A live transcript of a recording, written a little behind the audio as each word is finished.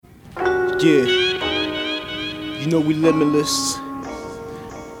Yeah, you know we limitless,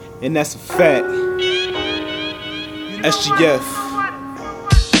 and that's a fact. SGF.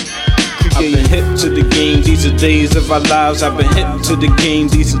 I've been hip to the game, these are days of our lives. I've been hip to the game,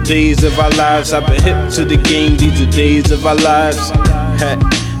 these are days of our lives. I've been hip to the game, these are days of our lives.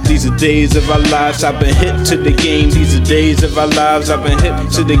 These are days of our lives. I've been hip to the game, these are days of our lives. I've been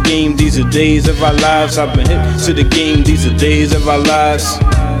hip to the game, these are days of our lives. I've been hip to the game, these are days of our lives.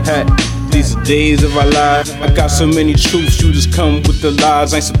 These are days of our lives. I got so many truths, you just come with the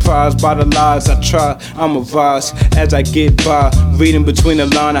lies. Ain't surprised by the lies I try. I'm a rise as I get by, reading between the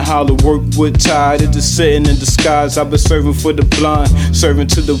line of how the work would tide. It's just sitting in disguise. I've been serving for the blind, serving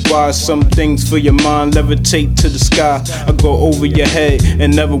to the wise. Some things for your mind, levitate to the sky. I go over your head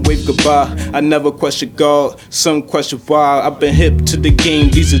and never wave goodbye. I never question God, some question why. I've been hip to the game,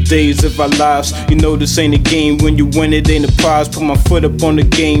 these are days of our lives. You know this ain't a game, when you win it ain't a prize. Put my foot up on the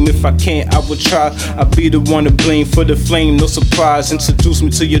game, if I can't I would try. I'll be the one to blame for the flame, no surprise. Introduce me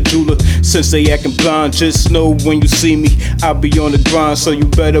to your jeweler, since they acting blind. Just know when you see me, I'll be on the grind. So you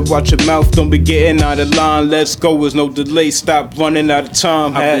better watch your mouth, don't be getting out of line. Let's go, there's no delay, stop running out of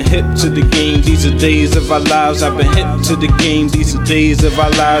time. I've been hip to the game, these are days of our lives. I've been hip to the game, these are days of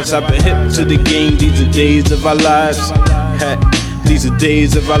our lives. I've been hip to the game, these are days of our lives. These are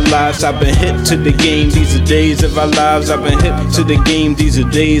days of our lives. I've been hip to the game, these are days of our lives. I've been hip to the game, these are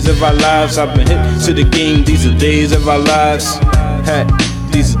days of our lives. I've been hip to the game, these are days of our lives.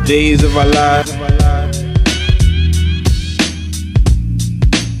 These are days of our lives.